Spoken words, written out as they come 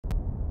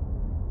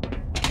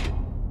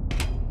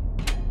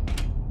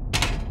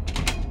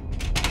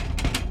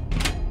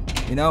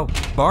You know,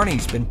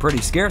 Barney's been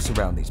pretty scarce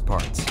around these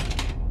parts.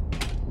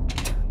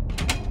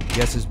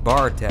 Guess his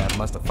bar tab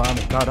must have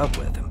finally caught up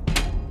with him.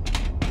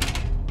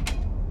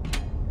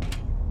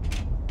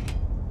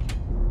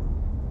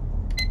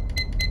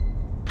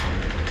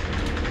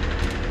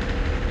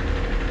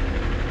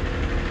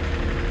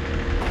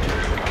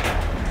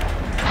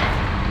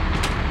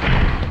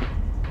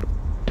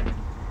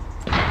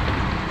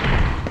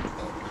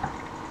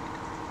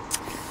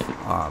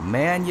 Aw,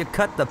 man, you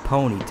cut the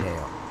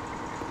ponytail.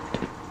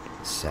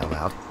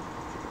 Sellout.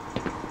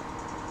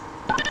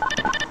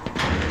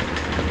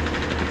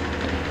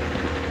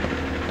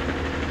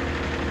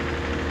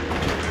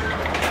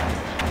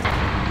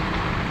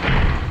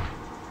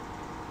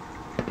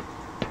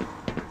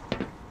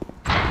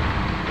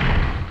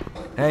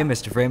 Hey,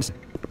 Mr. Frames.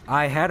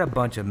 I had a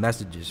bunch of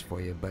messages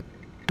for you, but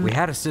we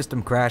had a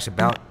system crash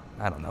about,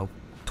 I don't know,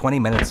 20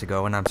 minutes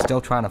ago, and I'm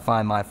still trying to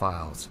find my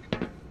files.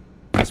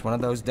 It's one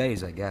of those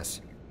days, I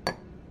guess.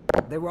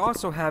 They were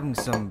also having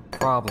some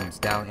problems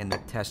down in the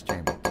test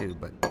chamber, too,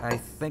 but I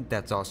think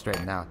that's all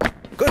straightened out.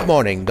 Good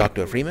morning,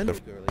 Dr. Freeman.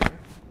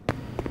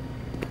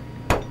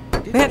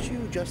 Man,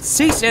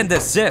 cease and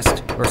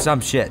desist, or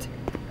some shit.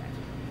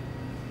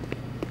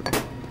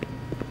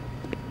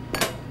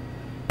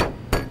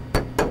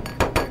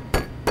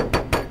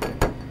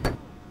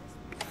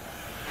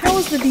 How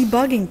is the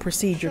debugging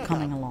procedure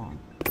coming along?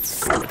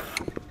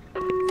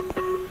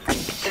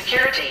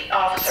 Security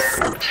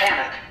Officer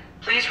Tannock,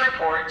 please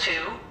report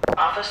to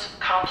Office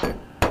Complex.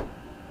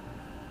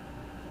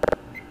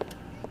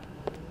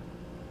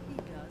 He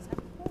does have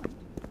a point.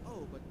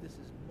 Oh, but this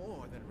is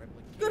more than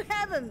replication. Good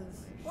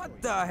heavens!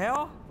 What the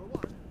hell? For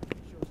one, it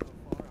shows how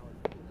far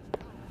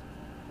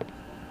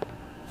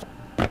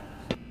our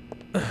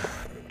field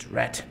is.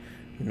 Drat.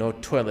 No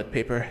toilet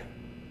paper.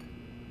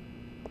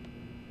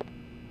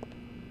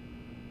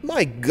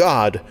 My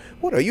God!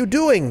 What are you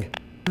doing?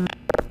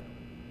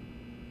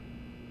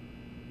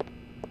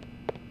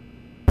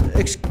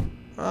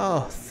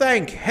 Oh,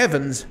 thank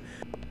heavens!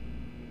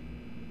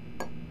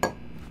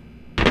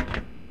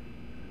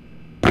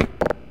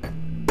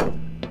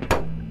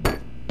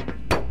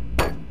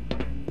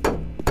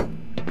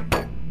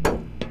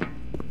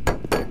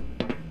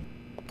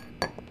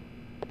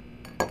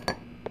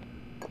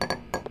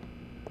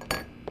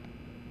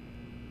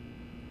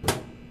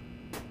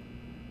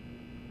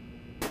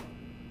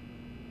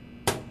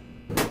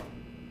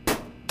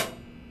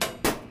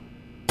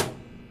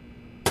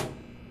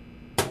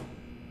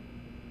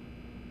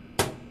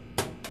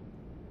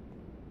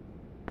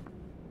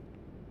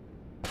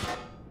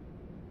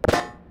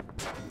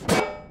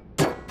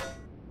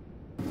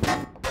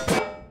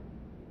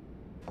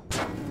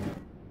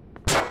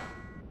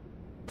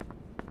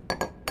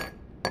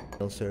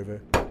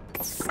 Server.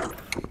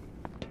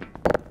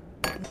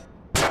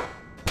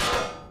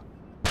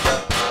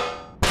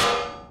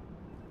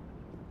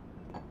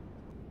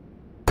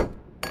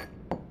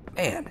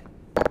 Man,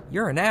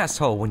 you're an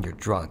asshole when you're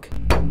drunk.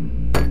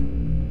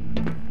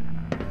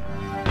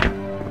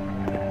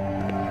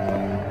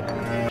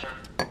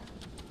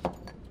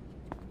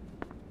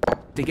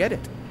 To get it.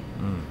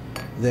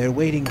 They're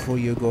waiting for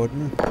you,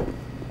 Gordon.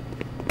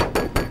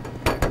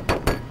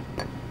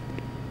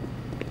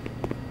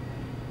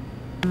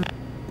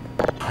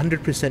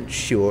 100%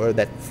 sure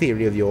that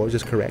theory of yours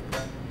is correct.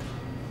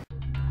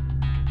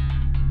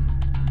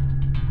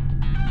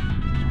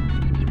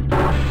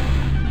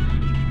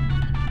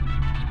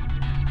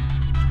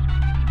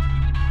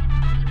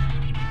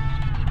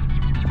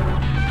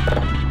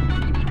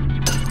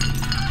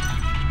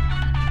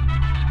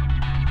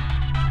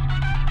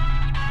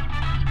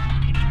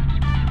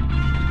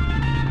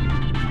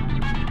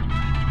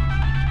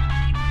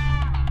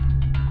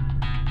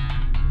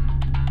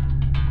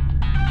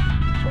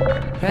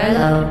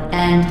 Hello,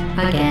 and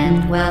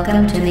again,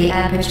 welcome to the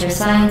Aperture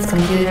Science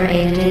Computer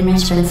Aided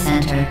Enrichment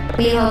Center.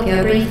 We hope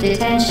your brief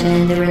detention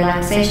in the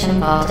relaxation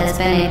vault has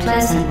been a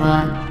pleasant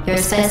one. Your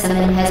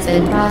specimen has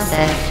been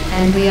processed,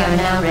 and we are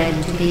now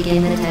ready to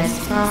begin the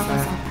test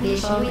proper.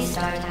 Before we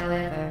start,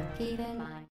 however, keep in mind